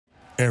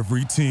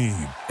Every team,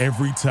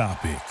 every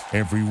topic,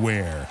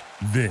 everywhere.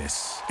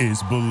 This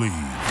is Believe.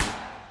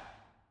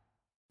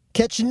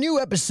 Catch new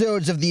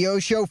episodes of The O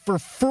Show for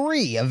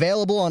free,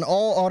 available on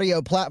all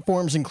audio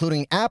platforms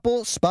including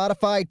Apple,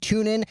 Spotify,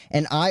 TuneIn,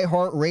 and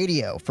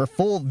iHeartRadio. For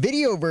full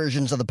video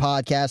versions of the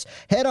podcast,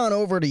 head on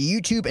over to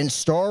YouTube and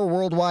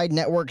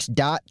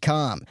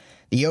StarWorldWideNetworks.com.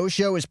 The O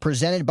Show is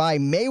presented by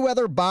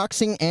Mayweather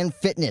Boxing and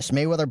Fitness.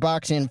 Mayweather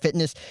Boxing and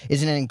Fitness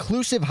is an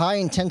inclusive,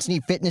 high-intensity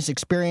fitness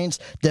experience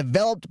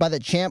developed by the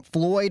champ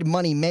Floyd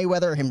Money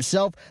Mayweather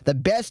himself, the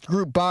best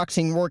group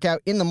boxing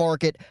workout in the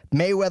market,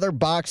 Mayweather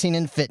Boxing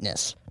and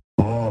Fitness.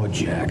 Oh,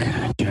 Jack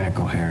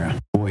O'Hara.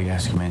 Boy, you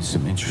asking me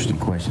some interesting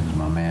questions,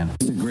 my man.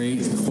 It's a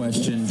great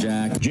question,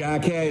 Jack.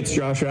 Jack, hey, it's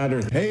Josh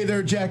Adder. Hey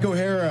there, Jack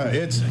O'Hara.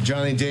 It's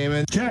Johnny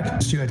Damon.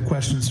 Jack, you had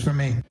questions for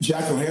me.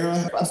 Jack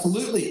O'Hara?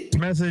 Absolutely.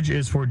 This message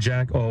is for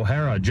Jack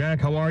O'Hara.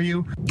 Jack, how are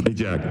you? Hey,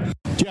 Jack.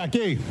 Jack,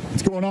 hey,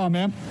 what's going on,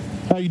 man?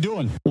 How you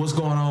doing? What's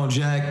going on,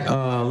 Jack?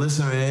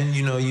 Listen, man,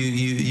 you know,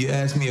 you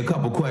asked me a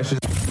couple questions.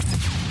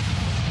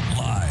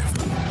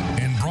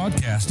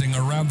 Broadcasting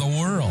around the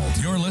world.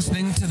 You're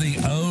listening to The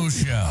O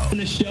Show. On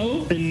the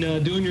show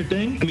and doing your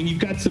thing. I mean, you've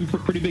got some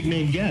pretty big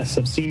name guests.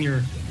 I've seen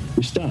your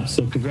stuff,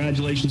 so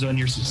congratulations on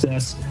your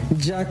success.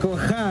 Jack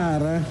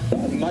O'Hara.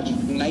 Much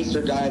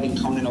nicer guy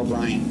than Conan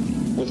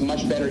O'Brien, with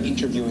much better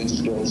interviewing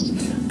skills.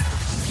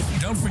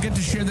 Don't forget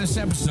to share this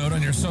episode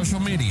on your social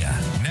media.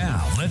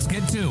 Now, let's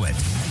get to it.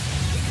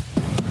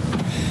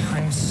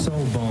 I'm so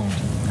boned.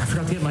 I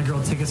forgot to get my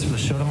girl tickets for the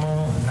show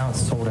tomorrow, and now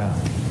it's sold out.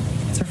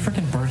 It's her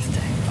freaking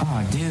birthday.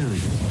 Oh, dude.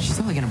 She's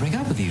totally gonna break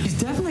up with you. She's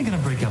definitely gonna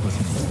break up with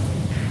me.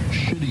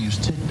 Should've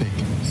used TickPick.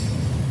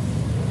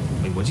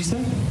 Wait, what'd you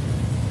say?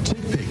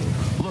 TickPick.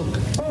 Look.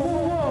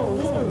 Whoa.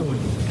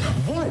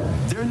 What?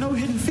 There are no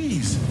hidden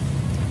fees.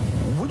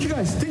 What'd you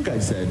guys think I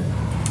said?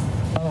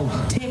 Oh,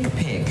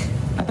 TickPick.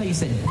 I thought you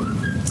said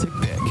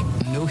TickPick.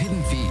 No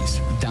hidden fees.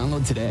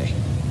 Download today.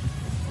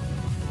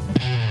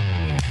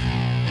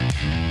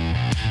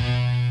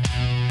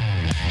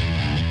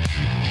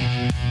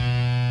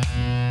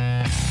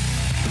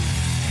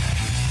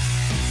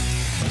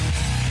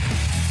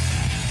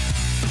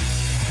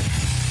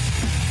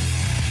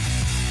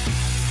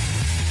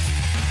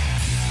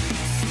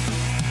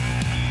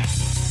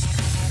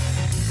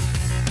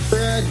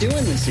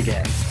 Doing this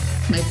again.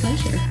 My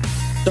pleasure.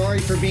 Sorry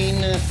for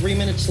being 3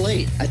 minutes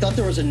late. I thought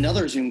there was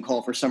another Zoom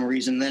call for some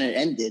reason, then it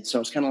ended, so I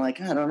was kind of like,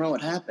 I don't know what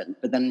happened.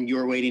 But then you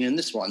were waiting in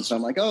this one, so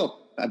I'm like, oh,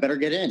 I better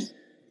get in.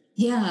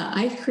 Yeah,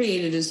 I've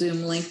created a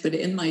Zoom link, but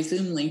in my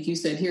Zoom link, you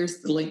said, here's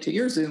the link to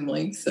your Zoom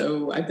link,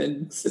 so I've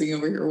been sitting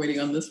over here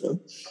waiting on this one.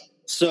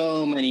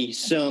 So many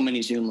Zoom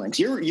links.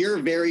 You're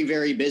very,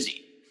 very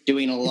busy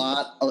doing a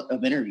lot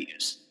of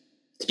interviews.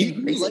 Do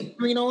you like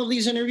doing all of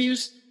these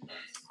interviews?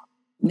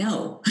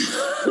 No.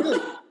 Really?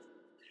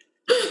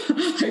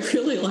 I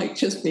really like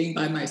just being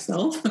by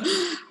myself,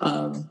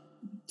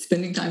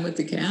 spending time with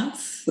the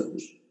cats.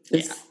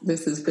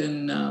 This has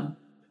been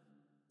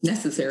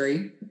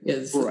necessary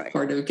as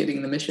part of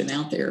getting the mission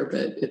out there,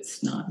 but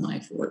it's not my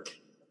forte.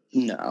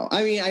 No.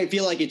 I mean, I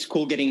feel like it's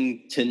cool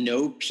getting to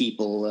know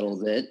people a little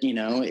bit, you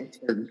know,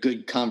 if they're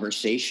good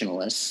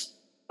conversationalists.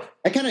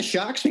 That kind of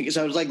shocks me because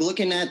I was like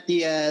looking at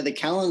the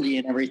calendar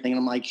and everything, and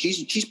I'm like,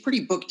 she's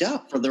pretty booked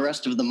up for the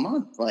rest of the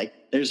month. Like,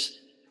 there's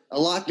a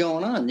lot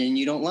going on, and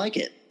you don't like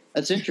it.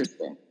 That's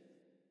interesting.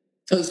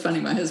 So it's funny.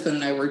 My husband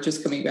and I were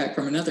just coming back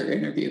from another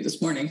interview this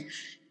morning,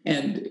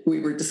 and we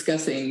were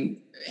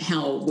discussing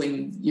how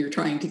when you're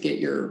trying to get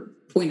your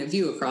point of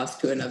view across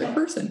to another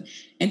person,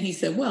 and he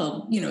said,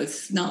 well, you know,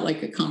 it's not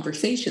like a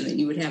conversation that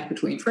you would have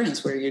between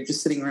friends where you're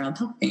just sitting around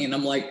talking. And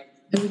I'm like,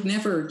 I would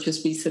never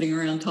just be sitting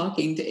around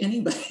talking to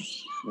anybody.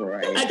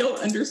 Right. I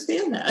don't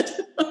understand that.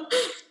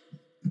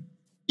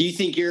 Do you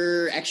think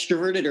you're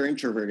extroverted or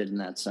introverted in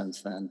that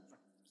sense then?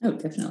 Oh,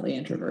 definitely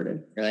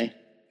introverted. Really?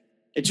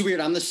 It's weird.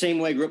 I'm the same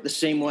way. I grew up the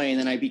same way, and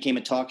then I became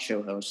a talk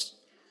show host.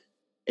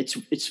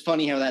 It's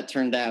funny how that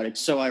turned out.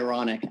 It's so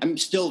ironic. I'm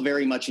still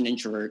very much an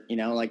introvert, you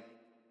know, like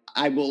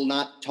I will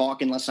not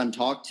talk unless I'm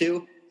talked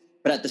to.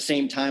 But at the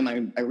same time,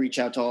 I reach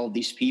out to all of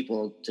these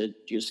people to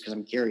just because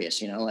I'm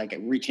curious, you know, like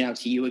reaching out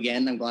to you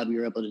again. I'm glad we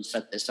were able to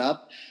set this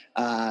up.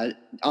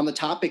 On the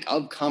topic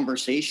of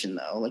conversation,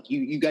 though, like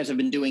you guys have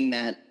been doing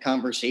that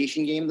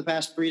conversation game the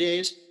past 3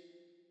 days.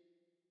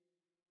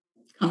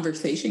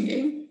 Conversation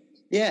game?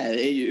 Yeah,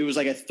 it was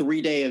like a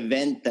 3-day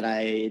event that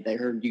I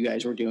heard you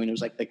guys were doing. It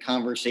was like the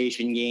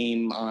conversation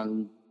game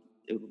on,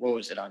 what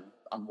was it, on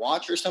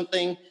Watch or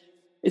something?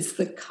 It's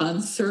the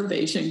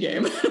conservation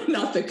game,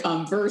 not the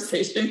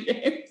conversation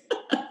game.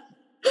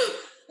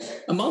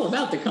 I'm all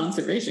about the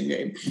conservation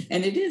game.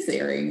 And it is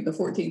airing the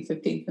 14th,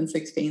 15th, and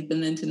 16th.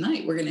 And then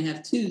tonight we're going to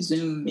have 2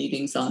 Zoom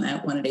meetings on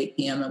that, one at 8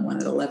 p.m. and one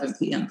at 11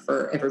 p.m.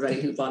 for everybody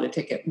who bought a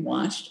ticket and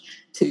watched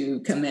to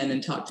come in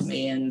and talk to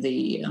me and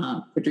the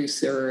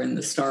producer and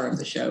the star of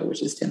the show,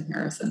 which is Tim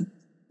Harrison.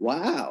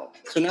 Wow.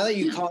 So now that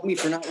you caught me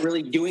for not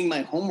really doing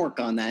my homework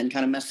on that and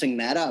kind of messing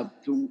that up,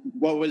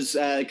 what was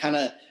kind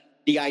of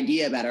the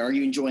idea about it? Are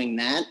you enjoying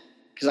that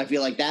because I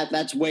feel like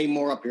that's way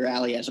more up your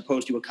alley as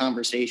opposed to a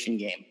conversation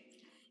game.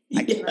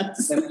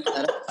 Yes.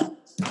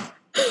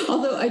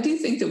 Although I do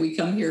think that we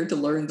come here to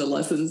learn the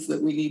lessons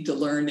that we need to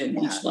learn in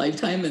each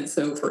lifetime. And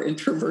so for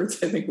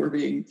introverts, I think we're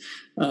being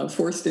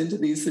forced into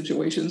these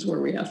situations where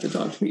we have to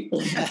talk to people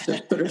and have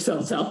to put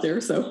ourselves out there.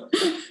 So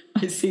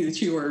I see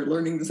that you are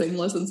learning the same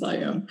lessons I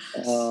am.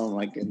 Oh,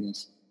 my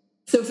goodness.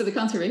 So for the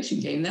conservation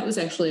game, that was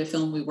actually a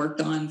film we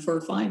worked on for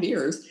 5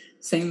 years,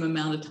 same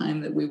amount of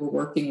time that we were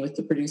working with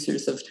the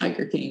producers of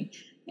Tiger King.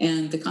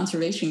 And the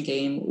conservation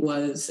game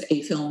was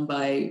a film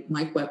by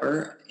Mike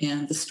Webber,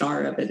 and the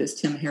star of it is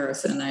Tim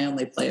Harrison. I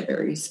only play a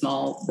very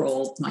small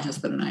role. My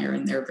husband and I are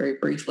in there very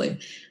briefly.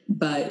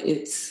 But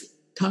it's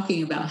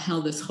talking about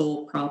how this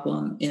whole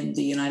problem in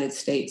the United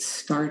States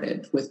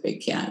started with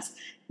big cats.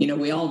 You know,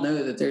 we all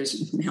know that there's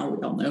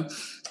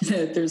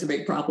a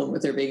big problem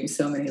with there being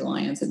so many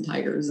lions and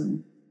tigers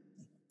and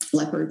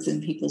leopards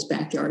in people's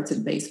backyards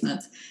and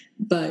basements.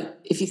 But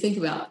if you think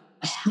about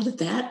how did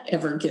that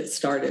ever get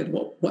started?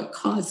 What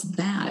caused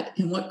that?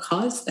 And what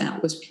caused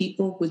that was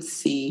people would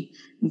see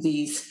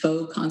these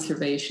faux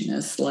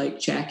conservationists like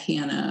Jack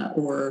Hanna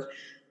or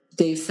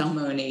Dave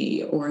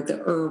Salmoni or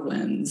the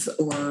Irwins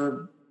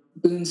or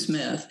Boone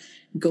Smith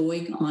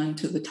going on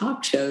to the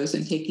talk shows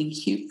and taking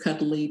cute,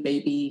 cuddly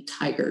baby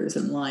tigers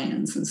and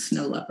lions and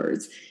snow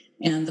leopards.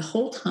 And the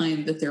whole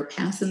time that they're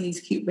passing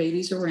these cute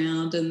babies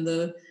around and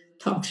the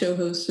talk show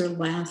hosts are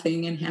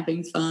laughing and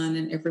having fun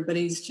and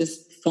everybody's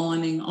just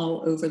fawning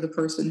all over the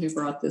person who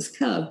brought this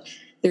cub,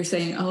 they're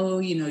saying, oh,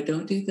 you know,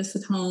 don't do this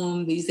at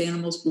home. These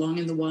animals belong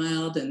in the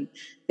wild and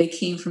they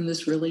came from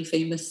this really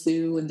famous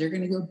zoo and they're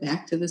going to go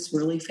back to this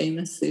really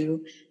famous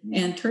zoo.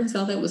 And turns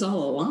out that was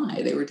all a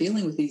lie. They were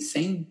dealing with these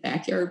same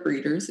backyard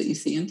breeders that you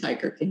see in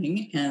Tiger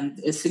King. And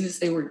as soon as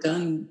they were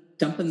done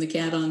dumping the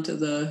cat onto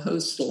the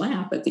host's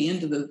lap at the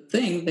end of the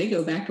thing, they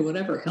go back to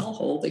whatever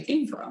hellhole they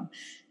came from.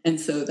 And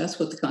so that's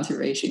what the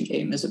conservation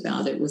game is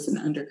about. It was an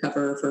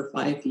undercover for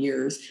 5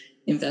 years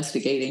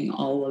investigating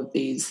all of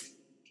these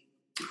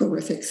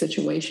horrific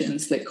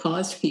situations that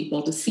caused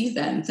people to see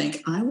that and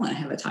think, I want to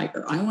have a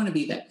tiger. I want to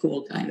be that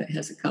cool guy that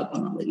has a cub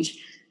on a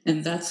leash.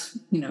 And that's,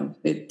 you know,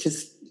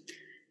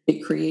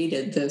 it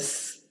created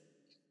this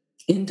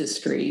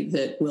industry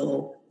that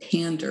will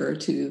pander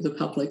to the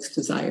public's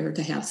desire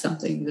to have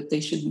something that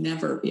they should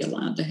never be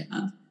allowed to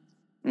have.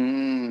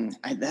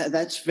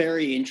 That's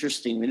very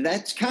interesting. I mean,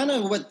 that's kind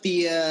of what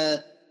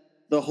the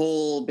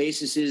whole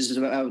basis is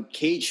about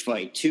Cage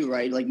Fight too,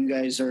 right? Like you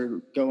guys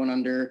are going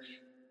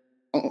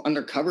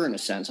undercover in a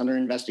sense, under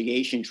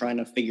investigation, trying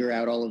to figure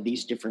out all of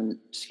these different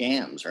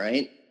scams,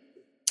 right?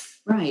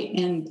 Right.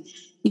 And,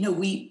 you know,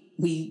 we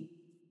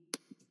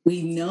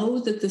know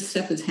that this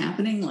stuff is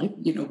happening. Like,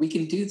 you know, we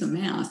can do the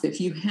math. If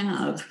you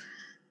have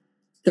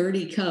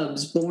 30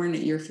 cubs born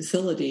at your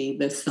facility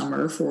this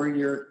summer for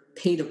your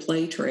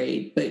pay-to-play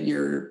trade, but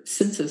your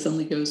census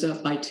only goes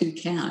up by 2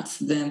 cats,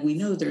 then we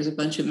know there's a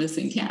bunch of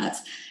missing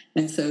cats.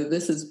 And so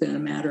this has been a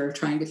matter of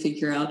trying to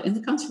figure out, and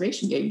the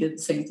conservation game did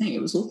the same thing.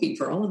 It was looking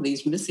for all of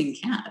these missing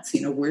cats.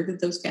 You know, where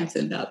did those cats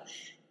end up?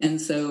 And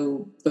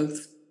so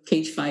both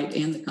Cage Fight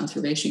and the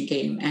conservation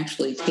game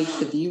actually take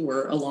the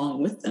viewer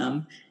along with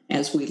them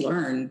as we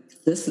learn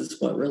this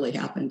is what really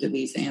happened to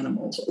these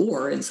animals.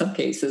 Or in some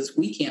cases,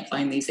 we can't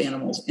find these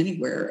animals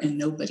anywhere and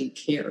nobody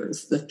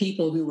cares. The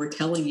people who were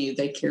telling you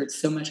they cared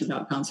so much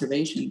about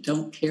conservation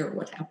don't care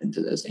what happened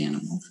to those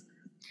animals.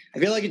 I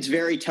feel like it's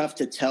very tough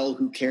to tell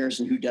who cares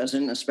and who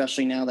doesn't,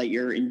 especially now that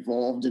you're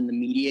involved in the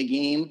media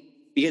game.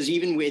 Because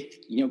even with,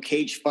 you know,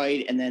 Cage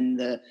Fight and then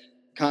the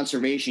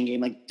conservation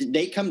game, like, did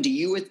they come to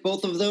you with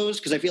both of those?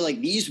 Because I feel like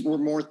these were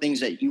more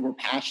things that you were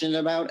passionate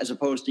about as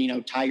opposed to, you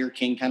know, Tiger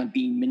King kind of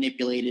being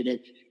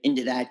manipulated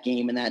into that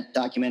game and that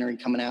documentary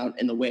coming out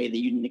in the way that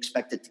you didn't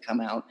expect it to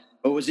come out.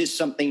 But was this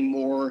something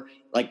more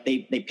like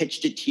they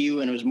pitched it to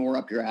you and it was more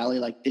up your alley?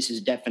 Like, this is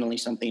definitely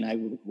something I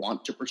would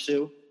want to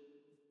pursue?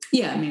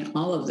 Yeah, I mean,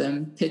 all of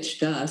them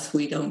pitched us.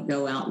 We don't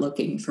go out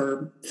looking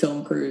for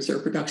film crews or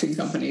production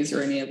companies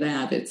or any of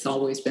that. It's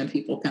always been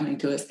people coming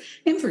to us.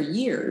 And for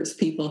years,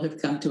 people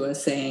have come to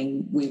us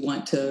saying, we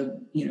want to,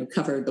 you know,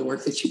 cover the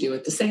work that you do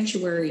at the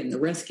sanctuary and the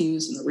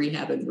rescues and the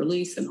rehab and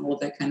release and all of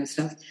that kind of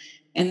stuff.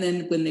 And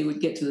then when they would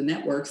get to the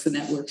networks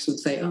would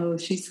say, oh,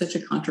 she's such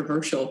a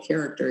controversial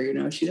character. You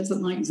know, she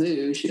doesn't like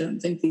zoos. She doesn't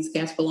think these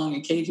cats belong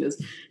in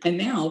cages. And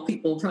now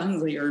people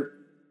finally are,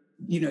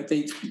 you know,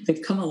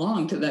 they've come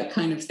along to that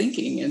kind of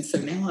thinking. And so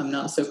now I'm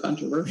not so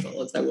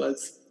controversial as I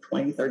was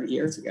 20, 30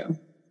 years ago.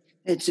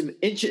 It's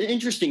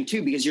interesting,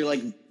 too, because you're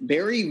like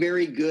very,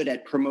 very good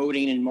at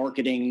promoting and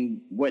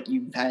marketing what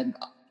you've had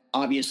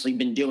obviously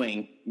been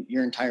doing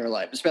your entire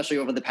life, especially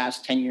over the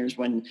past 10 years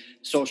when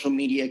social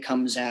media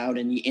comes out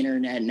and the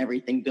internet and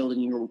everything,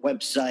 building your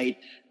website.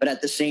 But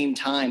at the same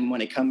time,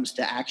 when it comes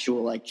to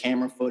actual like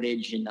camera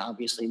footage and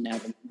obviously now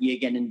the media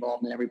getting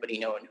involved and everybody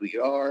knowing who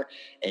you are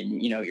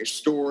and, your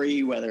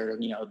story, whether,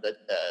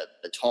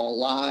 the tall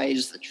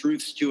lies, the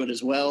truths to it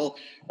as well.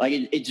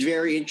 Like it's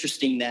very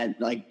interesting that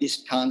like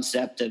this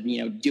concept of,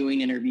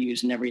 doing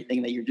interviews and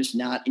everything that you're just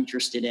not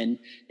interested in,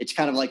 it's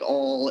kind of like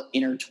all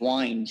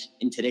intertwined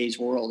in today's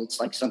world. It's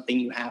like something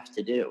you have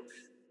to do.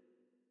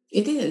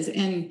 It is.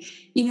 And,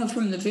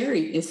 from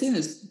as soon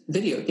as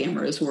video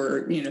cameras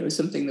were,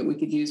 something that we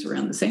could use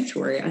around the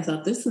sanctuary, I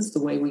thought this is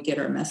the way we get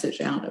our message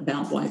out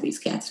about why these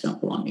cats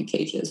don't belong in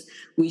cages.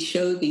 We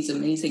show these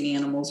amazing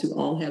animals who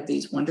all have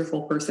these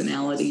wonderful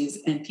personalities,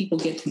 and people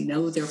get to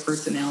know their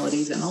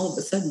personalities. And all of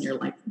a sudden you're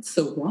like, it's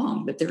so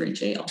wrong, but they're in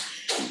jail.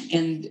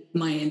 And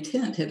my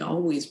intent had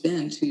always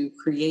been to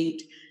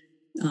create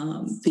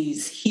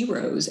these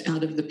heroes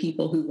out of the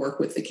people who work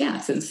with the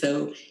cats. And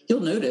so you'll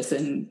notice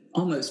in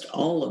almost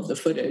all of the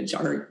footage,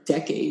 our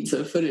decades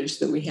of footage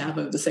that we have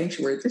of the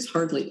sanctuary, there's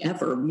hardly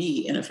ever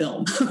me in a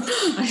film.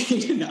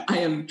 I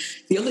am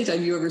the only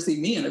time you ever see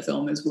me in a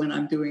film is when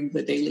I'm doing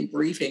the daily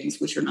briefings,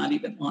 which are not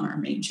even on our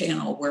main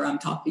channel, where I'm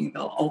talking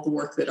about all the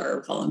work that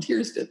our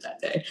volunteers did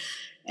that day.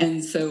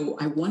 And so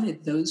I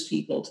wanted those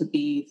people to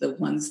be the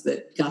ones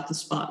that got the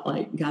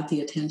spotlight, got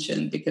the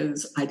attention,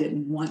 because I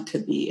didn't want to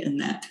be in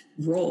that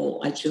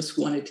role. I just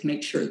wanted to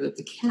make sure that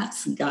the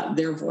cats got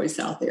their voice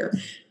out there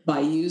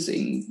by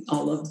using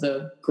all of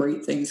the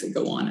great things that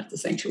go on at the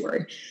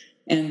sanctuary.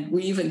 And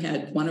we even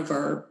had one of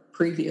our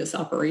previous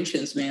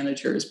operations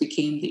managers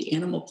became the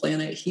Animal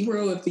Planet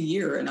Hero of the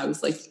Year. And I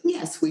was like,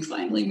 yes, we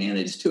finally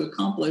managed to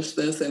accomplish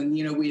this. And,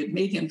 we had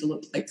made him to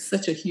look like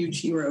such a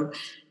huge hero.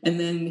 And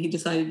then he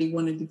decided he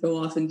wanted to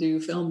go off and do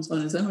films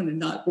on his own and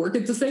not work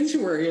at the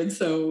sanctuary. And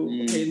so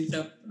I ended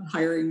up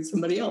hiring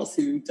somebody else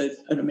who did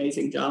an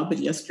amazing job.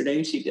 And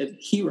yesterday she did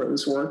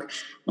heroes work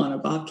on a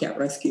bobcat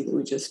rescue that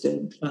we just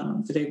did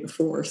the day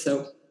before.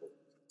 So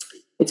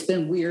it's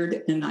been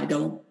weird, and I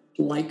don't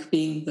like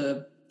being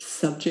the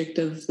subject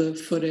of the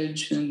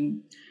footage,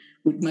 and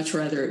would much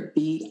rather it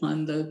be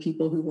on the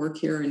people who work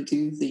here and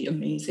do the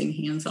amazing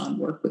hands-on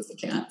work with the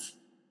cats.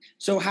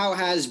 So how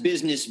has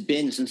business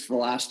been since the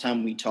last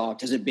time we talked?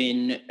 Has it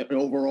been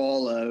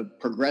overall a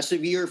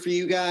progressive year for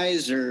you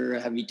guys, or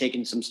have you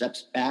taken some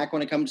steps back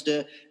when it comes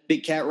to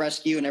big cat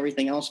rescue and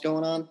everything else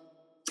going on?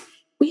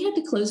 We had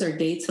to close our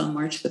gates on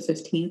March the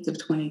 15th of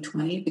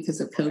 2020 because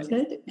of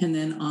COVID. And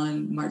then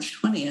on March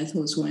 20th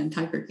was when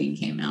Tiger King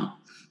came out.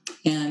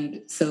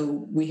 And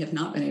so we have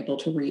not been able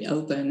to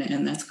reopen,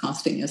 and that's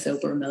costing us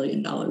over $1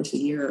 million a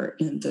year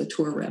in the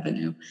tour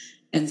revenue.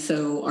 And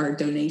so our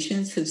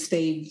donations have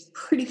stayed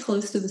pretty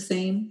close to the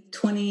same.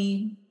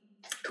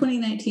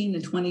 2019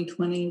 and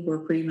 2020 were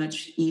pretty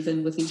much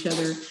even with each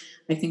other.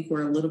 I think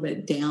we're a little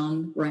bit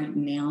down right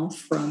now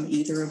from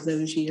either of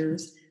those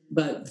years,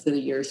 but the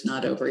year's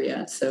not over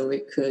yet. So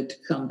it could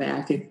come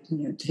back.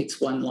 It takes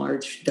one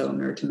large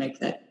donor to make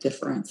that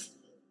difference.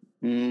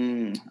 I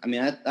mean,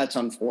 that's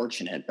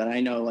unfortunate, but I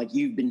know like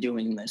you've been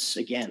doing this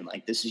again,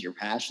 like this is your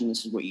passion.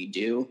 This is what you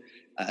do.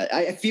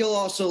 I feel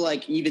also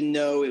like even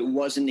though it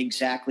wasn't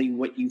exactly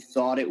what you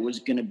thought it was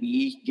going to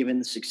be, given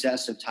the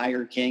success of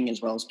Tiger King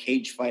as well as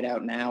Cage Fight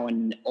Out now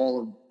and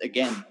all of,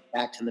 again,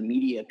 back to the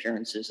media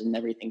appearances and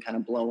everything kind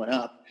of blowing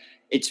up,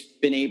 it's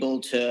been able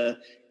to,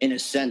 in a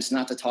sense,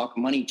 not to talk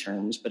money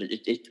terms, but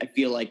I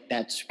feel like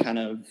that's kind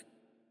of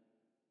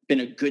been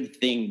a good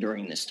thing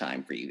during this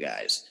time for you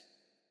guys.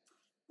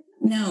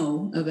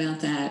 No,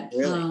 about that.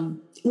 Really?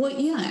 Well,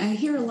 yeah, I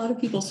hear a lot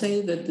of people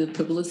say that the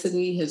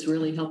publicity has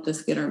really helped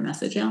us get our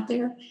message out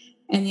there.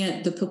 And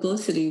yet the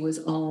publicity was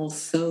all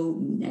so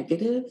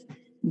negative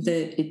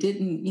that it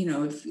didn't,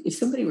 if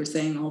somebody were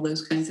saying all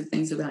those kinds of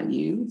things about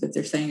you that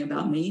they're saying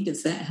about me,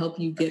 does that help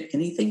you get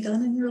anything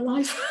done in your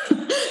life?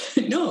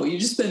 No, you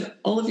just spend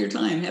all of your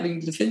time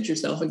having to defend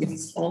yourself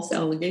against false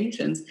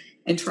allegations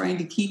and trying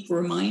to keep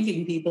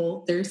reminding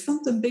people there's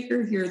something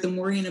bigger here than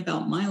worrying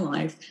about my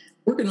life.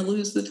 We're going to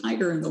lose the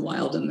tiger in the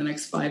wild in the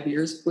next 5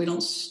 years if we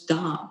don't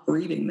stop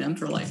breeding them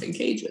for life in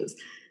cages.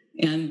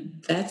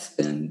 And that's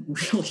been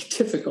really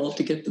difficult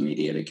to get the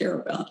media to care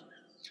about.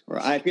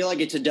 I feel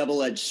like it's a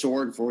double-edged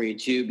sword for you,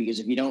 too, because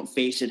if you don't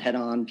face it head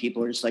on,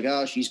 people are just like,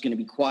 oh, she's going to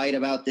be quiet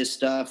about this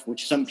stuff,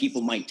 which some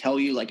people might tell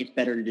you, like, it's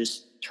better to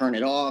just turn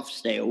it off,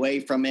 stay away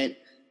from it.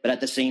 But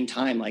at the same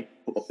time, like,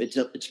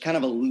 it's kind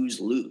of a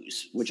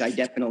lose-lose, which I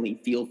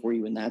definitely feel for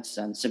you in that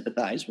sense,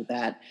 sympathize with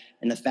that,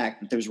 and the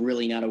fact that there's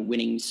really not a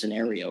winning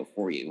scenario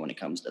for you when it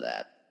comes to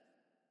that.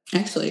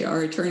 Actually,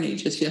 our attorney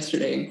just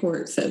yesterday in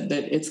court said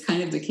that it's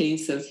kind of the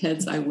case of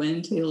heads I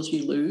win, tails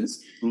you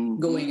lose,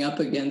 going up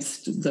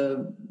against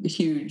the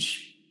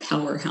huge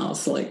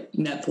powerhouse like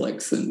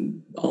Netflix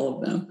and all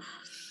of them.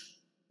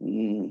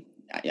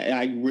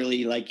 I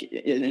really like,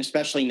 and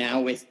especially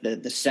now with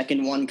the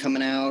second one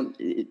coming out,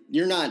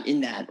 you're not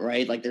in that,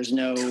 right? Like there's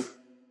no...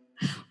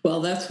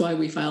 Well, that's why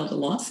we filed a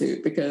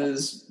lawsuit,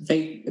 because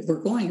they were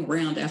going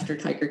around after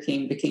Tiger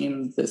King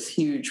became this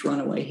huge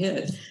runaway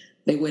hit.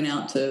 They went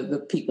out to the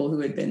people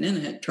who had been in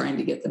it trying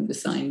to get them to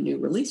sign new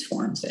release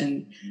forms.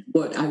 And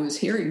what I was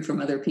hearing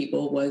from other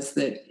people was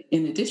that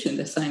in addition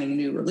to signing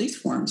new release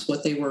forms,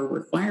 what they were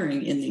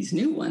requiring in these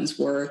new ones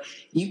were,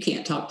 you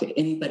can't talk to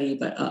anybody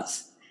but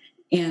us.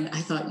 And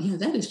I thought,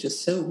 that is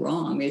just so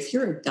wrong. If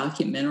you're a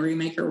documentary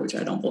maker, which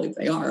I don't believe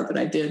they are, but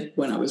I did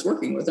when I was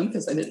working with them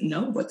because I didn't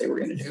know what they were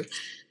going to do.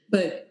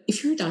 But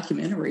if you're a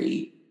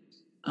documentary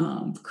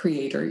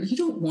creator, you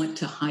don't want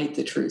to hide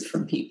the truth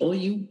from people.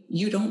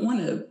 You don't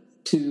want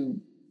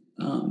to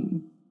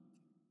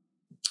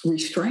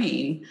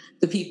restrain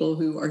the people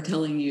who are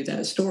telling you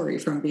that story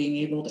from being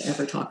able to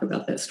ever talk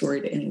about that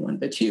story to anyone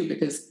but you,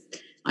 because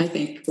I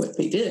think what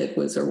they did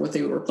was, or what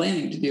they were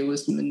planning to do,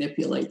 was to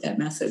manipulate that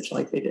message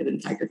like they did in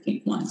Tiger King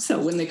 1. So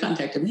when they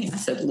contacted me, I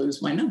said,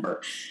 lose my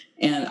number.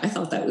 And I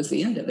thought that was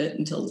the end of it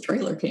until the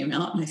trailer came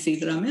out and I see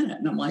that I'm in it.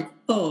 And I'm like,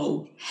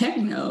 oh, heck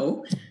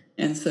no.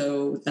 And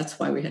so that's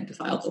why we had to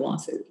file the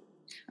lawsuit.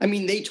 I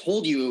mean, they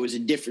told you it was a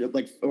different,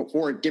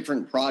 for a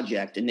different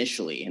project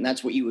initially, and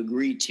that's what you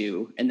agreed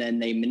to. And then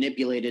they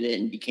manipulated it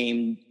and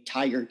became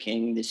Tiger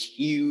King, this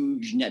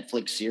huge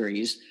Netflix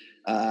series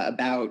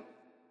about,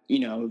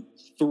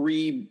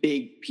 3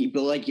 big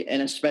people,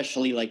 and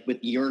especially with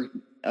your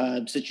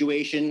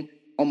situation,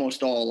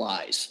 almost all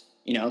lies,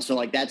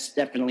 so that's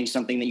definitely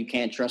something that you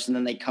can't trust. And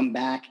then they come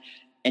back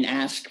and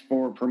ask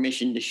for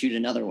permission to shoot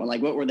another one.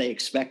 What were they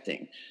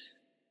expecting?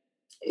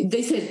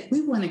 They said,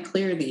 we want to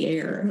clear the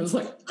air. And I was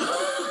like,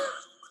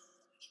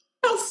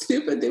 how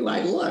stupid do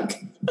I look?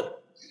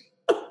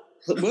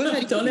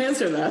 Don't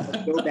answer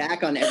that. Go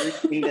back on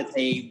everything that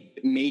they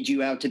made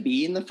you out to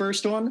be in the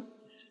first one?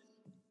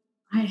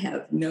 I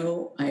have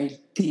no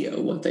idea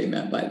what they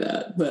meant by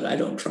that, but I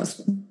don't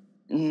trust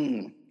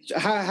them. So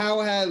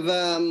how have,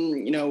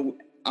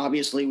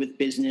 obviously with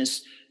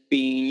business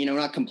being,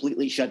 not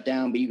completely shut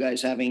down, but you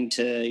guys having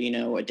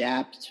to,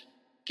 adapt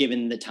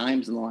given the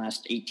times in the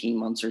last 18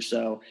 months or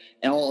so,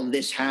 and all of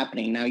this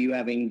happening, now you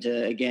having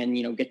to, again,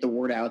 get the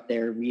word out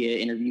there via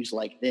interviews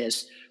like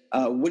this.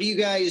 What do you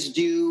guys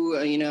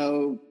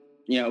do,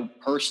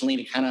 personally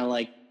to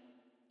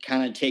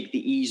kind of take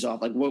the ease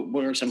off?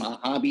 What are some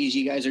hobbies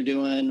you guys are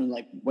doing?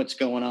 What's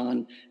going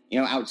on,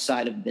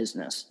 outside of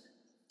business?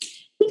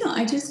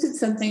 I just did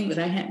something that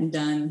I hadn't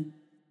done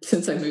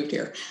since I moved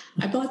here.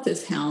 I bought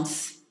this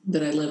house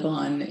that I live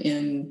on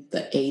in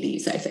the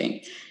 80s, I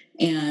think.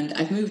 And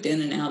I've moved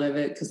in and out of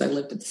it because I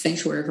lived at the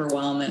sanctuary for a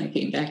while, and then I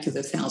came back to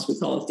this house. We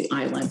call it the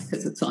Island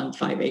because it's on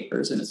 5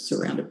 acres and it's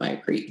surrounded by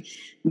a creek.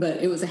 But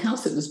it was a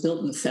house that was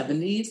built in the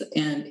 70s,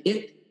 and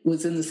it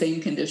was in the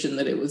same condition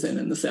that it was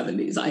in the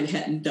 70s. I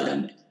hadn't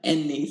done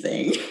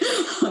anything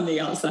on the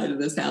outside of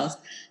this house.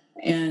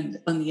 And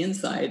on the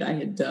inside, I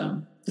had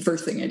the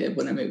first thing I did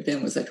when I moved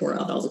in was I tore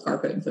out all the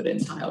carpet and put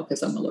in tile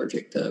because I'm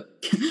allergic to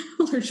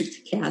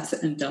cats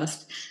and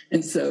dust.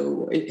 And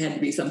so it had to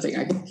be something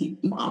I could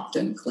keep mopped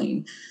and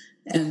clean.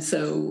 And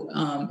so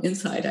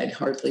inside, I'd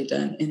hardly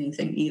done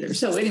anything either.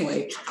 So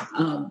anyway,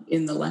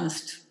 in the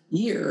last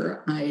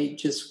year, I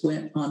just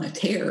went on a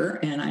tear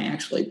and I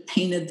actually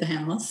painted the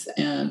house,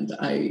 and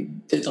I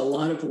did a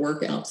lot of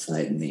work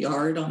outside in the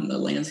yard on the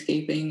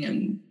landscaping,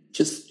 and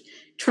just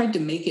tried to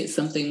make it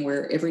something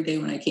where every day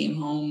when I came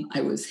home,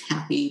 I was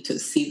happy to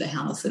see the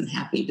house and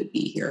happy to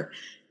be here,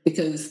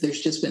 because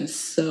there's just been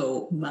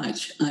so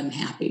much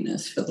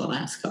unhappiness for the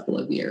last couple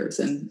of years.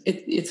 And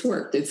it's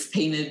worked. It's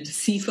painted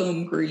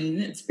seafoam green.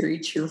 It's very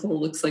cheerful.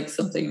 Looks like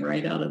something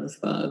right out of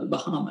the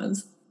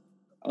Bahamas.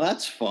 Oh,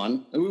 that's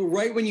fun.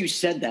 Right when you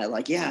said that,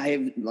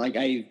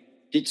 I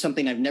did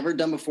something I've never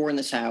done before in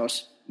this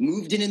house.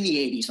 Moved in the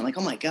 80s. I'm like,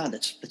 oh my God,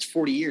 that's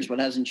 40 years. What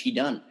hasn't she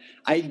done?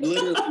 I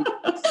literally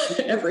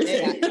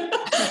everything.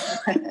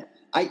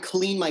 I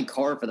cleaned my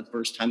car for the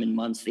first time in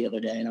months the other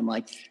day, and I'm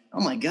like,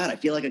 oh my God, I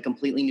feel like a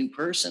completely new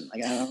person. I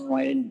don't know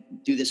why I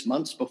didn't do this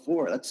months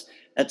before. That's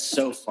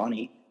so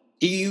funny.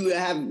 Do you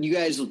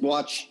guys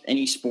watch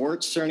any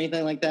sports or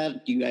anything like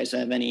that? Do you guys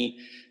have any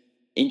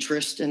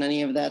interest in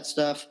any of that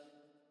stuff?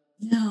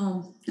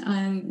 No,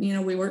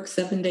 we work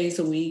 7 days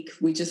a week.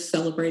 We just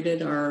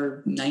celebrated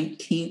our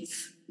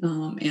 19th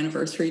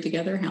anniversary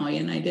together, Howie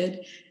and I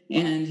did.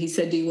 And he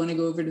said, do you want to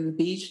go over to the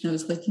beach? And I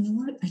was like, you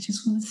know what? I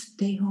just want to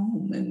stay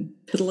home and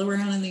piddle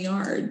around in the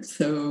yard.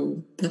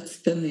 So that's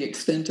been the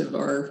extent of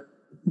our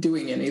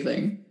doing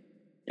anything.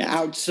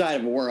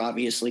 Outside of war,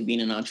 obviously, being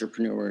an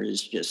entrepreneur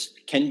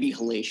can be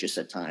hellacious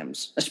at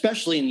times,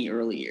 especially in the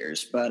early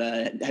years. But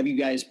have you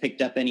guys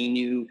picked up any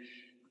new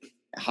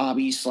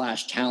hobbies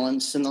 /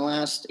 talents in the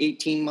last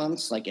 18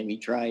 months? Have you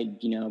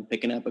tried,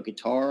 picking up a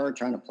guitar,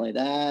 trying to play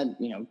that,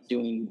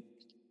 doing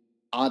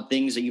odd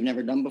things that you've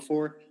never done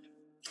before?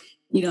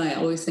 I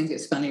always think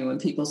it's funny when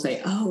people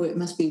say, oh, it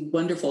must be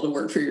wonderful to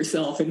work for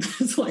yourself. And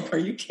it's like, are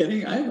you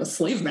kidding? I'm a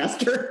slave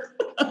master.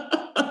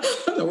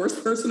 I'm the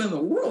worst person in the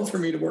world for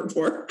me to work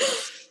for.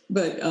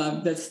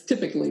 But that's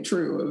typically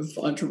true of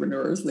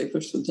entrepreneurs. They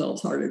push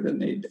themselves harder than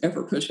they'd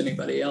ever push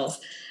anybody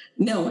else.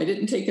 No, I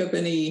didn't take up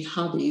any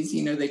hobbies.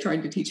 You know, they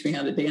tried to teach me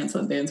how to dance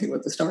on Dancing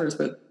with the Stars,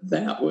 but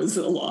that was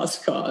a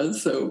lost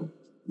cause. So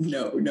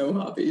no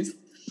hobbies.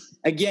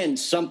 Again,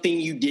 something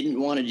you didn't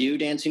want to do,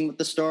 Dancing with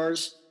the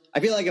Stars. I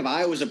feel like if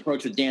I was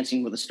approached with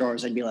Dancing with the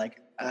Stars, I'd be like,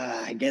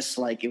 I guess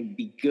like it would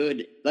be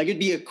good. Like it'd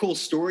be a cool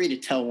story to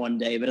tell one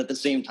day, but at the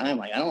same time,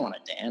 like I don't want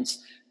to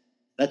dance.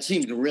 That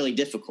seems really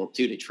difficult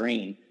too to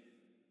train.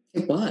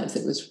 It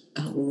was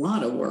a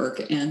lot of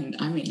work. And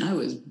I mean, I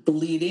was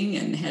bleeding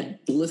and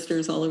had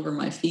blisters all over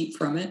my feet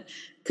from it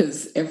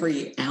because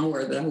every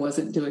hour that I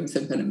wasn't doing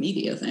some kind of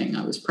media thing,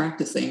 I was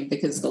practicing,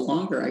 because the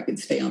longer I could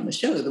stay on the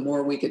show, the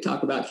more we could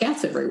talk about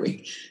cats every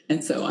week.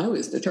 And so I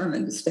was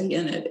determined to stay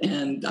in it.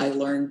 And I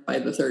learned by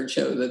the third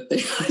show that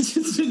I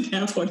just didn't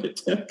have what it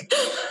took.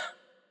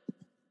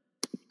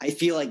 I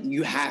feel like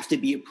you have to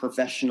be a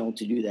professional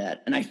to do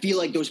that. And I feel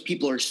like those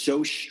people are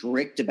so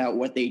strict about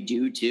what they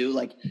do too.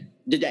 Like,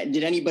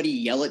 did anybody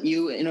yell at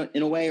you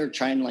in a way or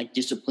try and like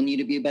discipline you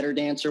to be a better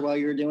dancer while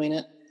you were doing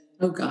it?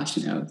 Oh gosh,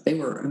 no, they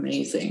were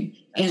amazing.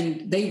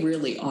 And they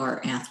really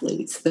are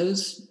athletes.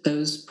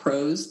 Those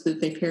pros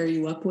that they pair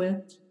you up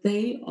with,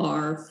 they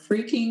are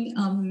freaking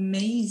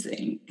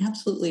amazing.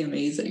 Absolutely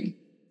amazing.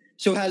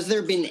 So has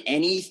there been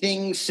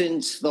anything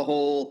since the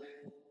whole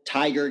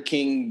Tiger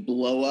King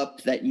blow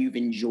up that you've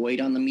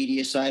enjoyed on the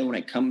media side when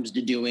it comes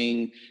to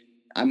doing,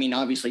 I mean,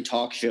 obviously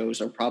talk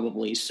shows are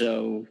probably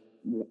so,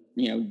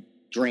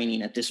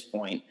 draining at this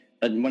point,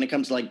 but when it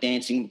comes to like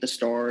Dancing with the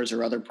Stars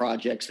or other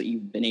projects that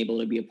you've been able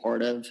to be a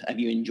part of, have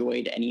you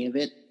enjoyed any of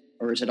it?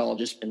 Or has it all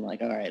just been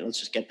like, all right, let's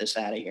just get this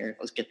out of here.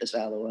 Let's get this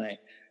out of the way.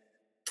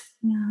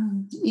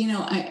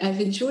 Yeah. I've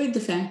enjoyed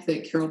the fact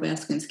that Carole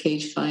Baskin's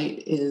Cage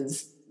Fight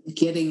is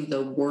getting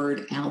the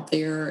word out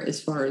there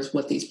as far as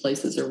what these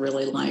places are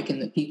really like,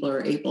 and that people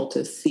are able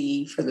to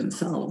see for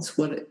themselves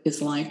what it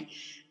is like.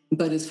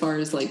 But as far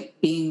as like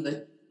being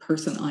the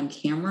person on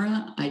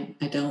camera,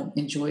 I don't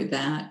enjoy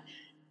that.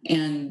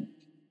 And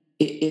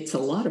it's a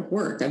lot of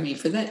work. I mean,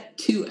 for that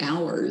 2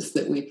 hours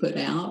that we put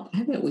out,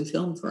 I bet we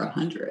filmed for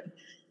 100.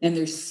 And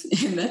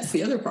that's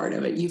the other part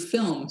of it. You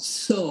film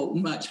so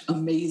much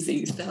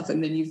amazing stuff,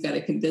 and then you've got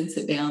to condense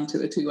it down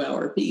to a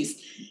 2-hour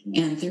piece.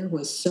 And there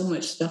was so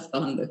much stuff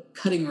on the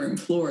cutting room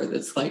floor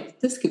that's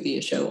like, this could be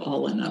a show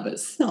all in of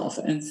itself.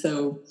 And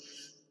so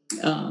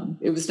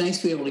it was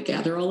nice to be able to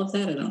gather all of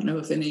that. I don't know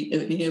if any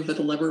of it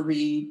will ever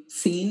be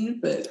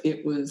seen, but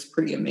it was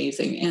pretty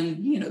amazing.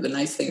 And, the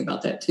nice thing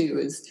about that too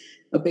is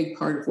a big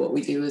part of what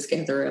we do is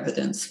gather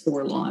evidence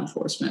for law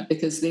enforcement,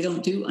 because they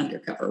don't do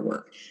undercover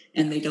work,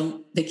 and they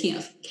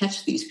can't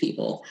catch these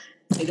people.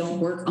 They don't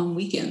work on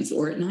weekends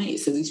or at night.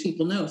 So these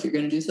people know if you're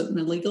going to do something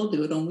illegal,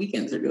 do it on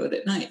weekends or do it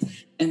at night.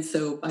 And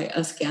so by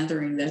us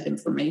gathering that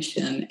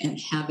information and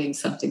having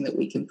something that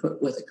we can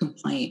put with a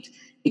complaint,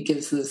 it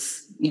gives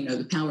us,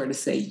 the power to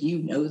say,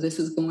 this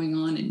is going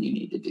on and you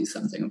need to do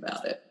something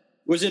about it.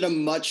 Was it a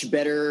much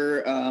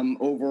better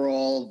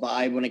overall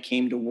vibe when it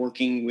came to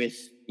working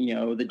with,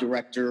 the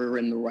director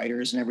and the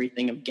writers and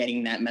everything, of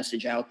getting that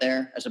message out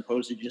there, as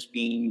opposed to just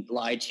being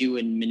lied to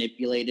and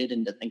manipulated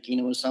into thinking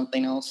it was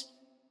something else?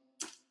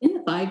 In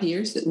the 5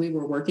 years that we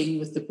were working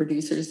with the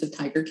producers of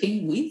Tiger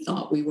King, we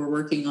thought we were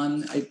working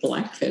on a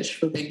Blackfish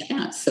for big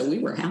cats. So we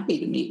were happy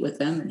to meet with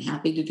them and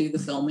happy to do the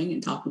filming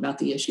and talk about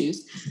the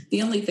issues.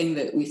 The only thing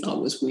that we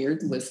thought was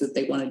weird was that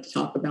they wanted to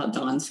talk about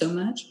Don so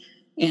much.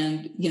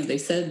 And, they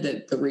said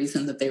that the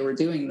reason that they were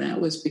doing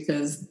that was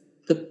because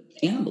the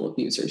animal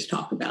abusers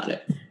talk about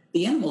it.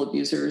 The animal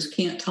abusers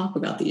can't talk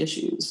about the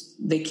issues.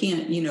 They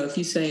can't, if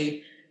you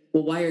say,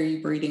 well, why are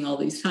you breeding all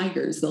these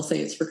tigers? They'll say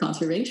it's for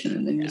conservation.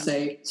 And then you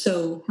say,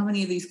 so how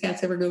many of these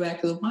cats ever go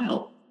back to the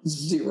wild?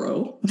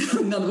 0.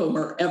 None of them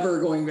are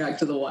ever going back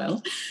to the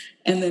wild.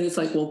 And then it's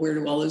like, well, where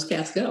do all those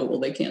cats go? Well,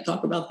 they can't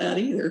talk about that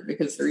either,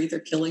 because they're either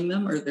killing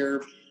them or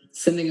they're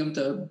sending them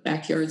to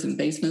backyards and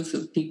basements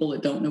of people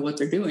that don't know what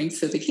they're doing.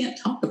 So they can't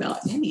talk about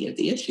any of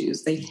the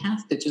issues. They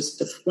have to just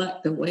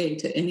deflect away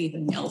to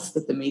anything else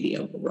that the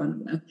media will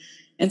run with.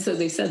 And so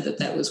they said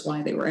that was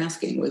why they were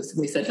asking, was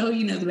they said,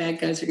 the bad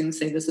guys are going to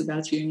say this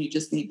about you and you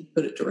just need to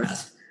put it to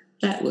rest.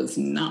 That was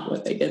not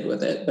what they did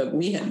with it, but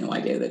we had no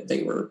idea that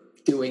they were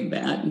doing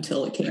that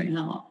until it came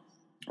out.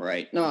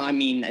 Right. No, I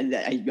mean,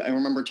 I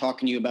remember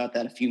talking to you about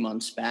that a few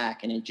months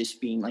back, and it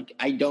just being like,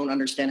 I don't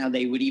understand how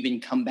they would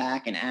even come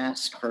back and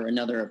ask for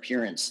another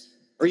appearance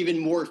or even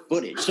more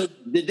footage. So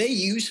did they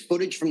use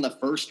footage from the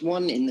first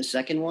one in the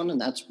second one, and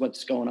that's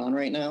what's going on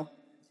right now?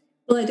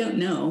 Well, I don't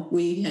know.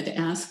 We had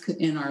asked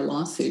in our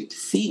lawsuit to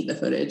see the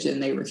footage,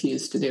 and they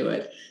refused to do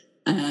it.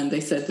 And they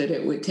said that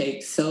it would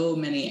take so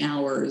many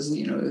hours,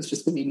 it was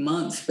just going to be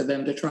months for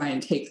them to try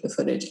and take the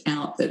footage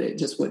out, that it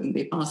just wouldn't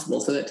be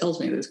possible. So that tells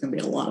me there's going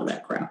to be a lot of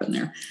that crap in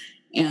there.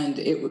 And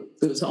it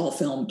was all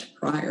filmed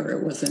prior.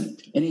 It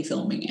wasn't any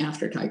filming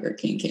after Tiger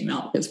King came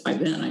out, because by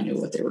then I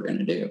knew what they were going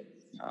to do.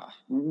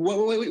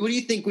 What do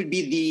you think would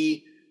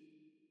be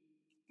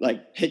the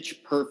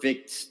pitch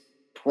perfect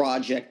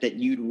project that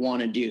you'd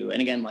want to do? And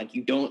again,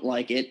 you don't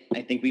like it.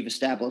 I think we've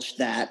established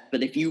that.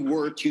 But if you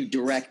were to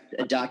direct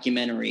a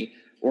documentary,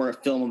 or a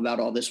film about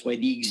all this way,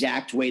 the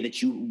exact way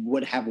that you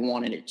would have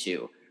wanted it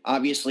to?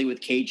 Obviously,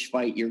 with Cage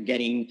Fight, you're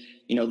getting,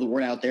 the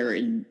word out there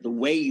in the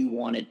way you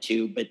want it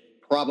to, but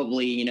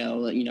probably,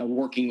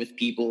 working with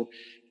people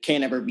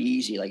can't ever be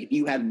easy. Like, if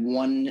you had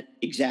one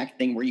exact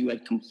thing where you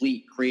had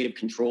complete creative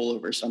control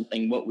over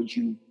something,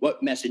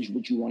 what message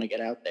would you want to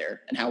get out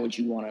there, and how would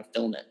you want to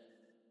film it?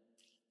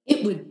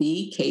 It would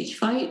be Cage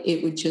Fight.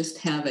 It would just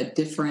have a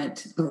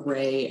different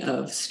array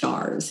of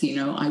stars.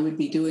 I would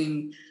be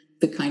doing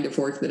the kind of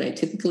work that I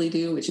typically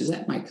do, which is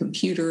at my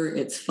computer.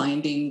 It's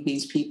finding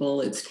these people,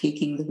 it's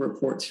taking the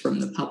reports from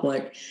the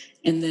public,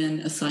 and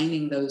then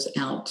assigning those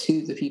out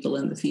to the people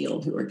in the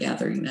field who are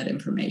gathering that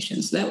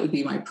information. So that would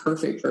be my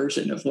perfect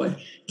version of what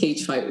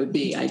Cage Fight would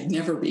be. I'd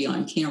never be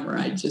on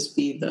camera. I'd just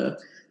be the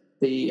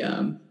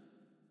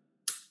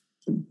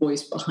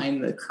voice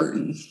behind the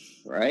curtain.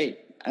 Right.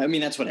 I mean,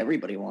 that's what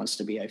everybody wants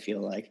to be, I feel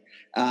like.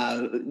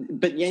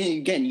 But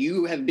again,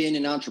 you have been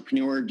an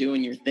entrepreneur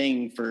doing your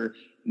thing for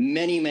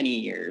many, many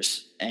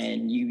years,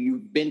 and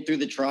you've been through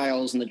the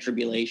trials and the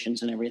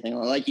tribulations and everything.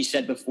 Like you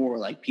said before,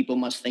 like, people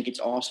must think it's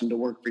awesome to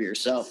work for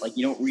yourself. Like,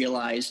 you don't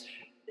realize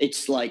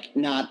it's like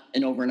not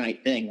an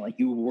overnight thing. Like,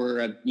 you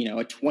were a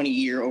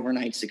 20-year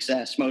overnight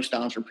success. Most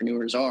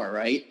entrepreneurs are,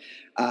 right?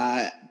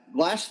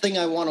 Last thing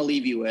I want to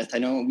leave you with, I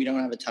know we don't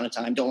have a ton of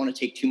time, don't want to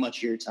take too much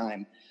of your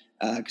time,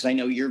 because I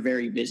know you're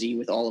very busy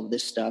with all of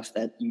this stuff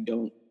that you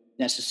don't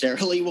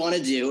necessarily want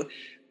to do.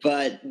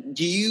 But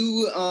do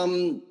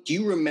you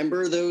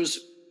remember those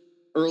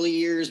early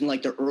years and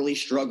like the early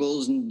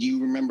struggles? And do you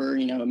remember,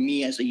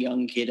 me as a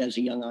young kid, as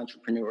a young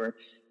entrepreneur,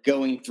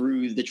 going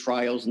through the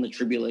trials and the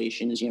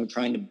tribulations,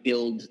 trying to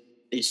build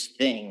this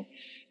thing?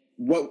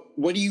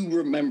 What do you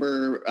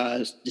remember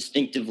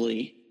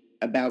distinctively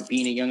about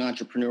being a young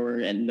entrepreneur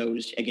and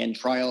those, again,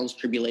 trials,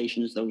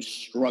 tribulations, those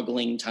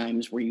struggling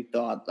times where you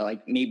thought,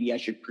 like, maybe I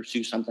should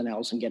pursue something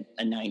else and get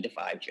a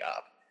 9-to-5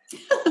 job?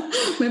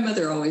 My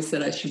mother always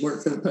said I should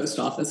work for the post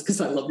office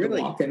because I love to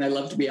walk and I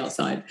love to be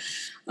outside.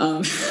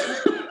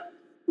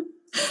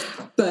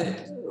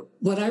 But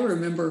what I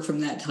remember from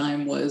that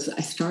time was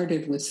I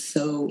started with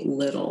so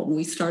little.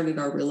 We started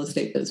our real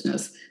estate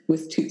business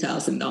with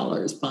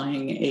 $2,000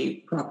 buying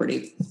a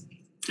property,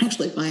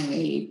 actually buying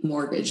a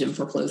mortgage and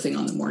foreclosing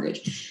on the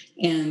mortgage.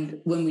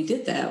 And when we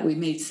did that, we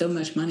made so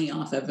much money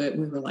off of it.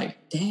 We were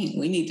like, dang,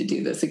 we need to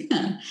do this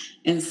again.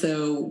 And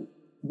so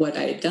what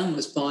I had done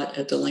was bought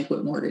a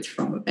delinquent mortgage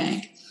from a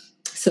bank.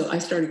 So I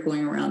started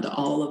going around to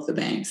all of the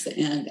banks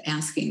and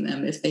asking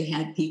them if they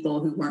had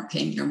people who weren't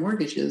paying their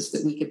mortgages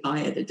that we could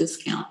buy at a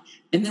discount.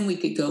 And then we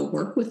could go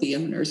work with the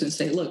owners and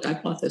say, look, I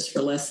bought this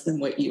for less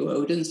than what you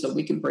owed. And so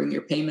we can bring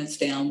your payments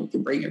down. We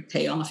can bring your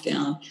payoff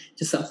down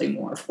to something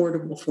more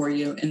affordable for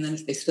you. And then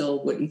if they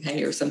still wouldn't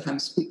pay, or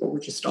sometimes people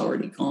were just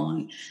already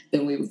gone,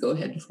 then we would go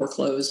ahead and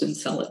foreclose and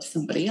sell it to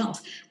somebody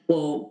else.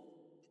 Well,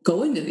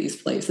 going to these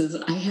places,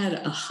 I had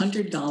a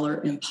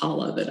 $100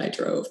 Impala that I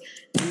drove.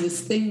 And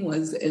this thing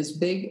was as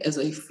big as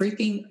a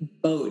freaking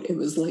boat. It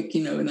was like, a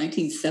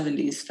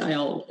 1970s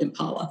style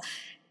Impala.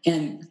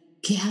 And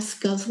gas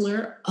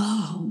guzzler,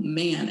 oh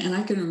man. And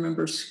I can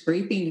remember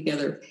scraping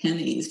together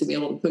pennies to be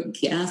able to put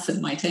gas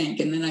in my tank.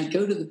 And then I'd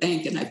go to the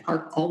bank and I'd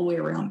park all the way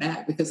around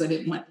back because I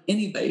didn't want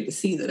anybody to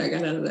see that I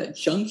got out of that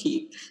junk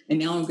heap. And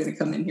now I'm going to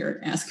come in here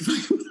and ask if I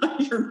can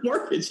buy your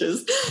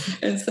mortgages.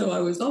 And so I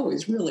was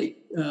always really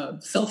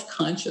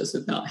self-conscious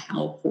about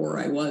how poor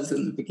I was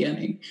in the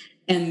beginning.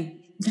 And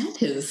that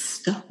has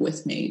stuck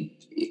with me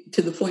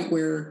to the point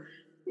where,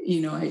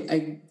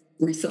 I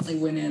recently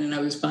went in and I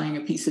was buying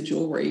a piece of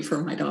jewelry for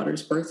my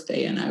daughter's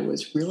birthday. And I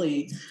was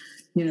really,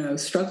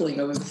 struggling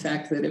over the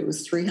fact that it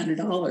was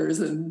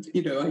 $300 and,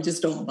 I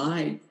just don't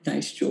buy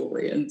nice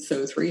jewelry. And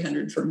so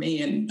 $300 for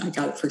me, and I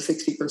got it for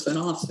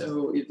 60% off.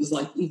 So it was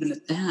like, even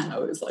at that, I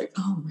was like,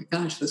 oh my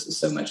gosh, this is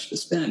so much to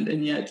spend.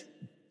 And yet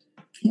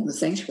in the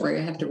sanctuary,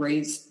 I have to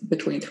raise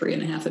between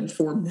 $3.5 and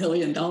 $4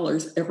 million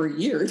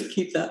every year to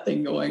keep that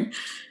thing going.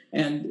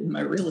 And in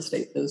my real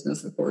estate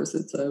business, of course,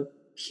 it's a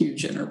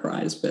huge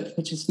enterprise, but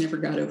I just never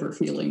got over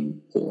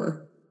feeling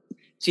poor.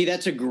 See,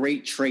 that's a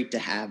great trait to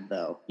have,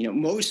 though.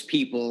 Most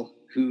people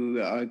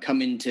who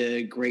come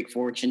into great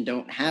fortune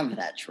don't have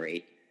that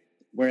trait,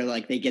 where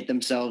like they get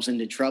themselves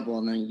into trouble,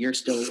 and then you're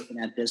still looking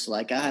at this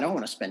like, I don't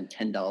want to spend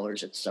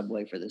 $10 at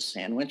Subway for this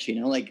sandwich.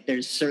 Like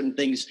there's certain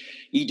things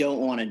you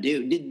don't want to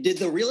do. Did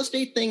the real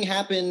estate thing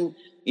happen,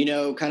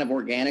 kind of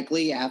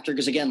organically after?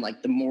 Because again,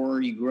 like the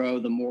more you grow,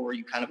 the more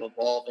you kind of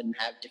evolve and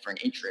have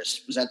different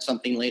interests. Was that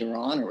something later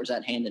on, or was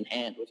that hand in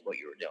hand with what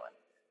you were doing?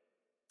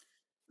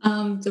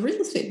 The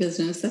real estate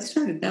business, that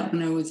started out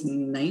when I was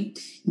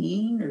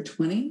 19 or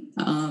 20.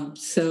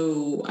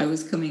 So I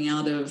was coming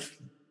out of,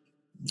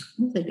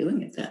 what was I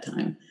doing at that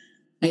time?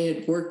 I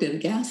had worked at a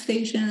gas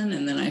station,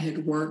 and then I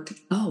had worked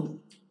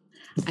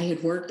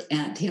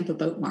at Tampa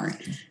Boat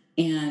Mart.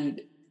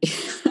 And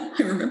I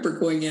remember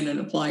going in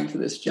and applying for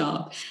this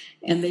job,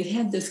 and they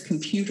had this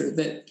computer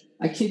that,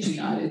 I kid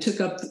you not, it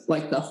took up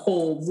like the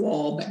whole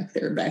wall back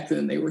there. Back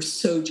then, they were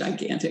so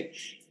gigantic.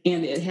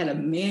 And it had a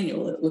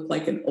manual. It looked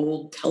like an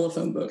old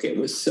telephone book. It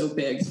was so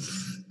big.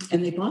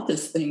 And they bought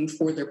this thing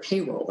for their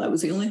payroll. That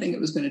was the only thing it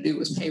was going to do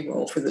was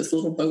payroll for this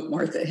little boat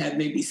mart that had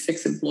maybe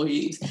 6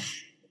 employees.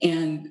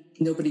 And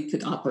nobody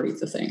could operate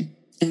the thing.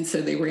 And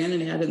so they ran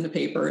an ad in the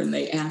paper and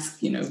they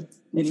asked,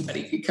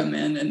 anybody could come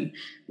in and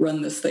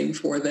run this thing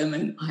for them.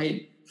 And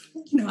I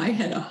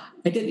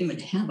didn't even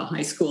have a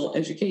high school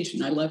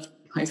education. I left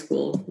high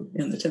school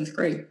in the 10th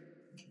grade.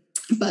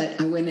 But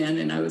I went in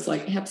and I was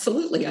like,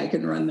 absolutely, I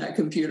can run that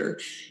computer.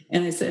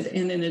 And I said,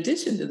 and in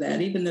addition to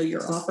that, even though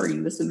you're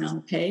offering this amount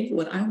of pay,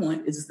 what I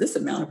want is this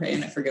amount of pay.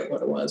 And I forget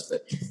what it was,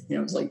 but it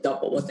was like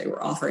double what they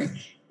were offering.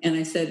 And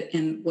I said,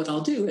 and what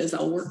I'll do is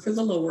I'll work for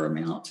the lower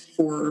amount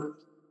for,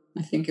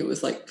 I think it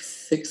was like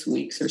 6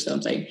 weeks or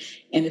something.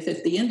 And if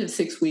at the end of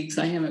 6 weeks,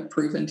 I haven't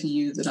proven to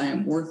you that I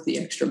am worth the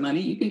extra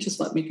money, you can just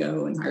let me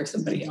go and hire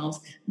somebody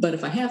else. But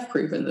if I have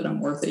proven that I'm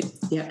worth it,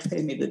 you have to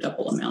pay me the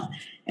double amount.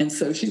 And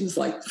so she was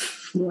like,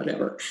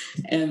 whatever.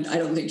 And I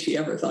don't think she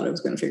ever thought I was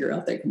going to figure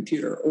out that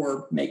computer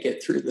or make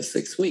it through the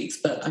 6 weeks,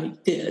 but I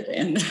did.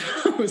 And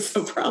I was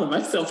so proud of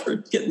myself for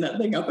getting that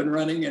thing up and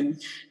running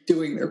and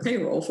doing their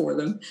payroll for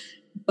them.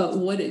 But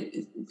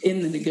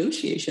in the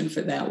negotiation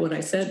for that, what I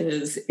said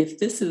is, if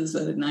this is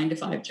a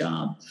 9-to-5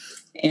 job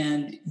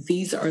and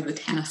these are the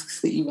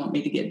tasks that you want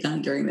me to get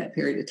done during that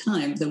period of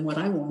time, then what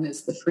I want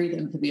is the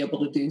freedom to be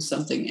able to do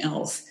something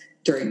else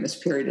during this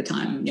period of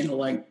time.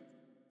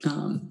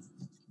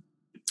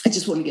 I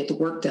just want to get the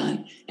work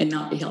done and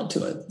not be held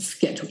to a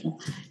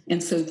schedule.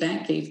 And so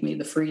that gave me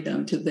the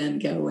freedom to then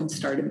go and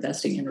start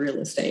investing in real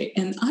estate.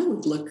 And I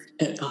would look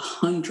at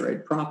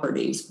 100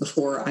 properties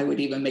before I would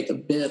even make a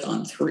bid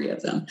on 3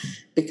 of them,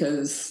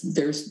 because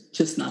there's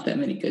just not that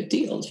many good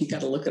deals. You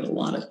got to look at a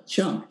lot of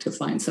junk to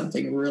find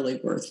something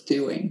really worth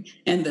doing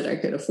and that I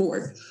could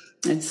afford.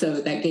 And so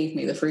that gave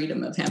me the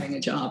freedom of having a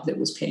job that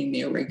was paying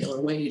me a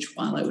regular wage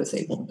while I was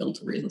able to build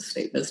a real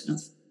estate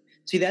business.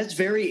 See, that's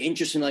very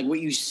interesting, like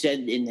what you said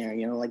in there,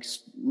 like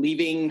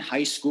leaving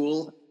high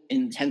school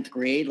in 10th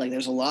grade. Like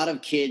there's a lot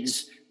of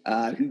kids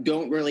who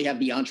don't really have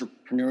the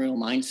entrepreneurial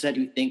mindset,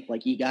 who think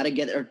like you got to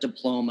get a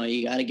diploma,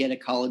 you got to get a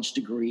college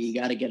degree, you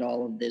got to get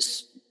all of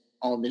this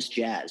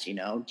jazz,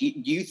 Do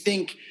you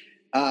think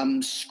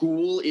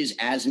school is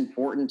as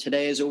important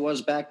today as it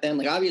was back then?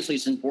 Like obviously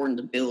it's important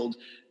to build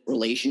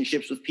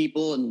relationships with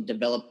people and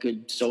develop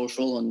good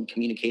social and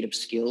communicative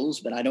skills,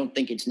 but I don't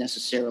think it's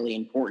necessarily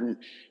important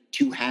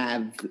to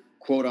have,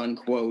 quote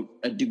unquote,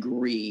 a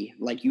degree.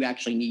 Like you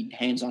actually need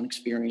hands-on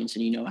experience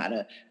and you need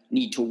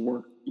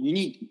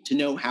to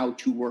know how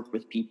to work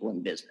with people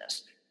in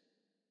business.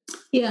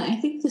 Yeah, I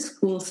think the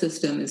school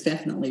system is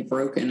definitely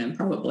broken and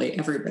probably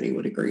everybody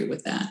would agree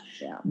with that.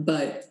 Yeah.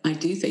 But I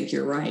do think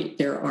you're right.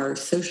 There are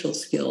social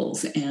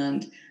skills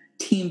and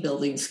team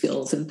building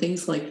skills and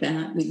things like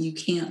that you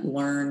can't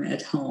learn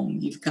at home.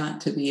 You've got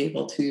to be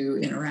able to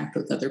interact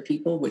with other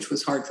people, which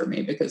was hard for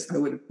me because I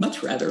would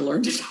much rather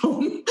learn at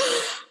home.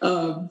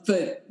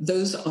 But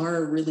those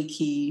are really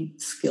key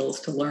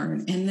skills to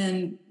learn. And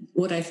then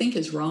what I think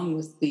is wrong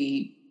with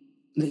the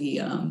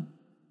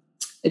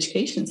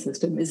education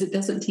system is it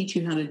doesn't teach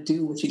you how to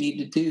do what you need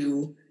to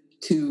do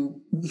to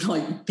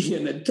like be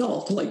an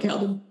adult, like how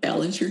to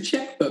balance your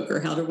checkbook or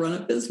how to run a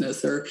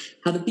business or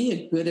how to be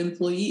a good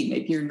employee.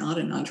 Maybe you're not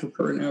an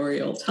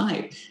entrepreneurial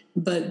type,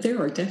 but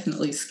there are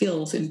definitely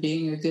skills in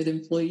being a good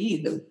employee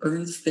that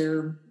earns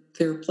their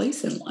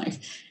place in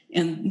life.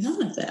 And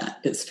none of that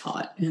is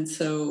taught. And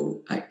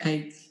so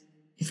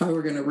if I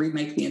were going to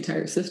remake the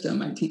entire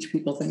system, I'd teach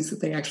people things that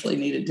they actually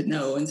needed to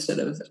know instead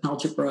of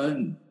algebra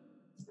and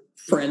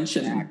French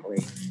and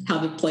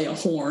how to play a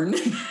horn.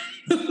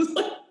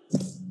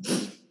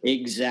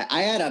 Exactly.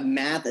 I had a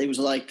math. It was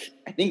like,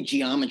 I think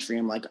geometry.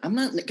 I'm like, I'm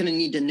not going to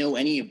need to know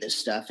any of this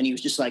stuff. And he was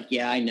just like,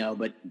 yeah, I know,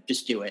 but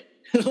just do it.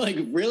 Like,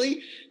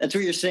 really? That's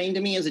what you're saying to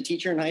me as a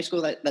teacher in high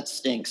school? That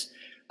stinks.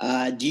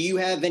 Do you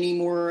have any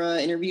more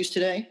interviews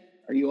today?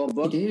 Are you all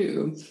booked? I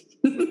do.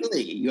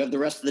 Really? You have the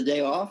rest of the day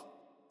off?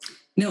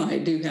 No, I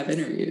do have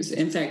interviews.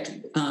 In fact,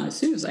 as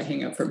soon as I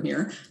hang up from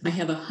here, I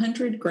have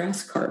 100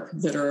 grass carp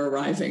that are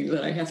arriving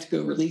that I have to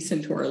go release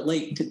into our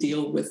lake to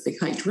deal with the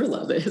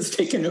hydrilla that has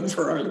taken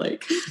over our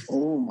lake.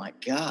 Oh, my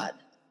God.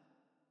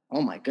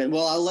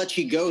 Well, I'll let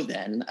you go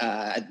then.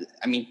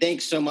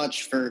 Thanks so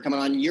much for coming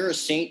on. You're a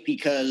saint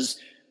because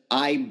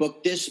I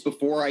booked this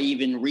before I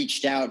even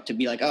reached out to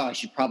be like, I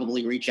should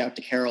probably reach out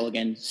to Carole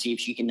again to see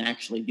if she can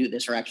actually do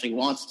this or actually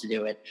wants to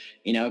do it,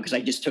 because I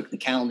just took the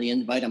calendar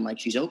invite. I'm like,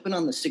 she's open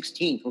on the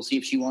 16th. We'll see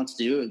if she wants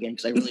to do it again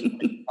because I really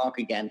want to talk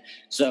again.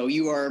 So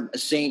you are a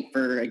saint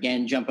for,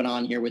 again, jumping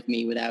on here with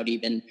me without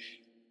even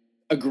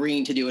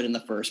agreeing to do it in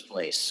the first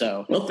place.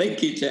 So, well,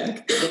 thank you,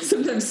 Jack.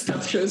 Sometimes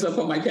stuff shows up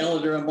on my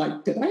calendar. I'm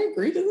like, did I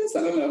agree to this?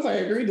 I don't know if I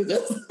agreed to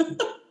this.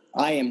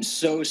 I am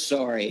so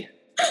sorry.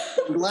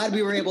 I'm glad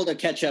we were able to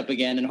catch up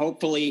again, and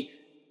hopefully,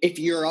 if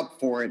you're up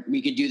for it,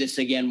 we could do this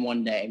again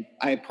one day.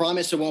 I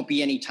promise it won't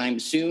be anytime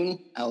soon.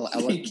 I'll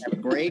let you have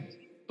a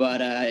break.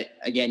 But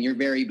again, you're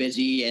very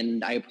busy,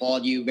 and I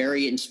applaud you.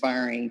 Very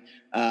inspiring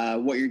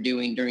what you're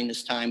doing during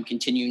this time,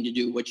 continuing to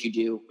do what you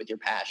do with your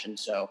passion.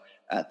 So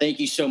thank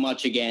you so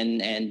much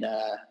again, and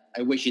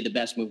I wish you the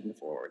best moving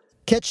forward.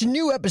 Catch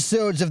new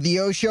episodes of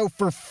The O Show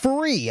for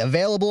free,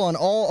 available on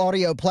all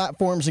audio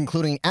platforms,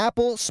 including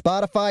Apple,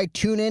 Spotify,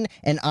 TuneIn,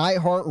 and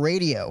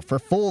iHeartRadio. For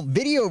full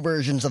video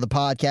versions of the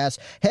podcast,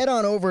 head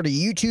on over to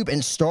YouTube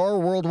and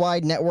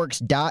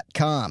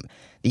StarWorldWideNetworks.com.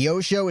 The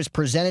O Show is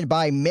presented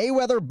by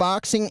Mayweather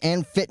Boxing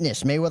and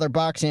Fitness. Mayweather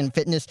Boxing and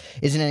Fitness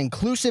is an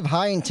inclusive,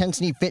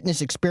 high-intensity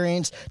fitness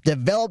experience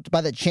developed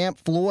by the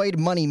champ Floyd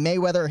Money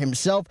Mayweather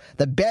himself,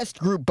 the best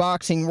group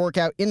boxing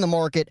workout in the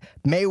market,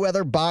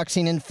 Mayweather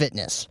Boxing and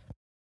Fitness.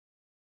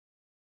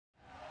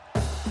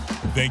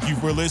 Thank you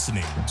for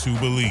listening to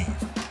Believe.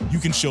 You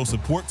can show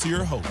support to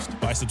your host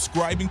by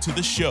subscribing to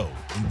the show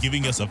and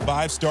giving us a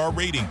 5-star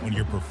rating on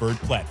your preferred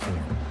platform.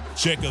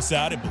 Check us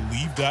out at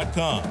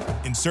Believe.com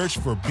and search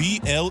for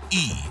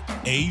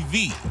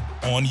BLEAV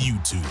on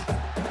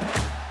YouTube.